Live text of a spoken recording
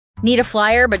Need a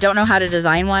flyer but don't know how to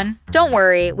design one? Don't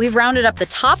worry, we've rounded up the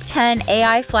top 10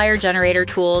 AI flyer generator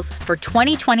tools for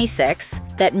 2026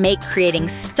 that make creating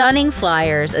stunning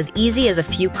flyers as easy as a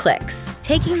few clicks.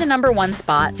 Taking the #1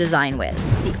 spot, DesignWiz,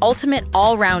 the ultimate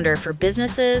all-rounder for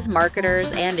businesses,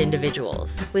 marketers, and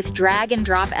individuals. With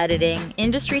drag-and-drop editing,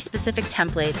 industry-specific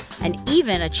templates, and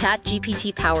even a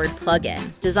ChatGPT-powered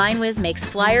plugin, DesignWiz makes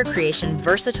flyer creation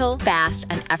versatile, fast,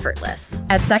 and effortless.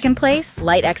 At second place,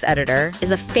 LightX Editor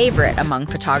is a favorite among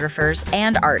photographers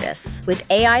and artists. With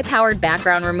AI-powered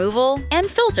background removal and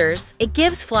filters, it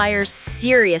gives flyers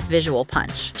serious visual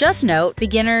punch. Just note,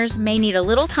 beginners may need a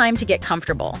little time to get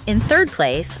comfortable. In third place,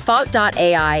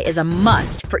 Font.ai is a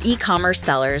must for e-commerce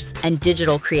sellers and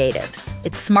digital creatives.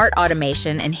 Its smart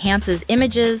automation enhances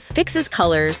images, fixes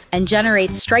colors, and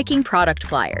generates striking product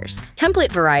flyers.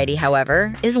 Template variety,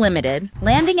 however, is limited.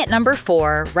 Landing at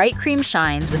 #4, Right Cream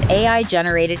shines with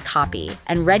AI-generated copy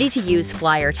and ready-to-use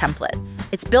flyer templates.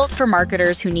 It's built for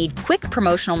marketers who need quick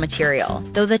promotional material,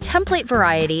 though the template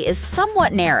variety is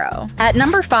somewhat narrow. At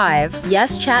 #5,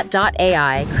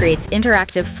 YesChat.ai creates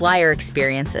interactive flyer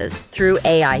experiences through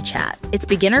AI chat. It's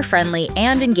beginner-friendly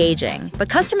and engaging, but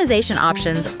customization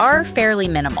options are fairly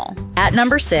minimal. At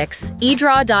 #6,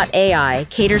 eDraw.ai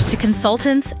caters to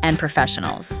consultants and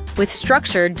professionals. With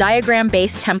structured,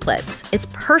 diagram-based templates, it's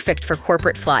perfect for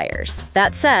corporate flyers.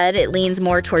 That said, it leans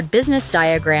more toward business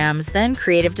diagrams than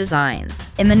creative designs.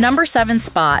 In the #7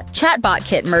 spot,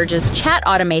 ChatBotKit merges chat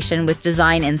automation with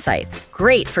design insights.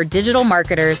 Great for digital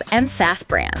marketers and SaaS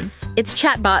brands. Its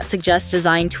chatbot suggests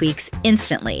design tweaks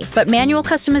instantly, but manual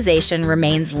customization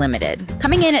remains limited.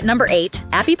 Coming in at #8,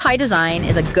 AppyPie Design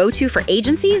is a go-to for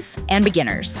agencies and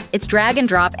beginners. Its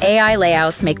drag-and-drop AI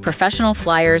layouts make professional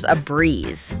flyers a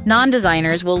breeze.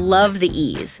 Non-designers will love the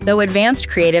ease, though advanced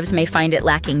creatives may find it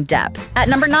lacking depth. At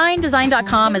 #9,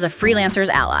 Design.com is a freelancer's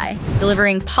ally,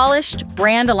 delivering polished,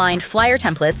 brand-aligned flyer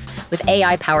templates with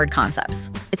AI-powered concepts.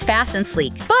 It's fast and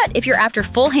sleek, but if you're after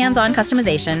full hands-on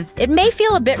customization, it may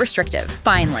feel a bit restrictive.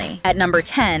 Finally, at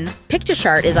 #10,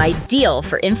 Pictochart is ideal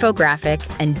for infographic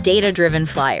and data-driven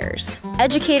flyers.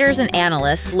 Educators and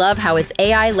analysts love how its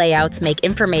AI layouts make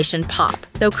information pop,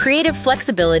 though creative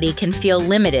flexibility can feel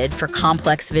limited for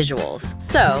complex visuals.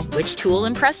 So, which tool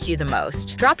impressed you the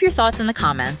most? Drop your thoughts in the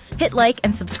comments, hit like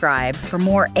and subscribe for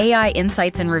more AI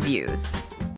insights and reviews.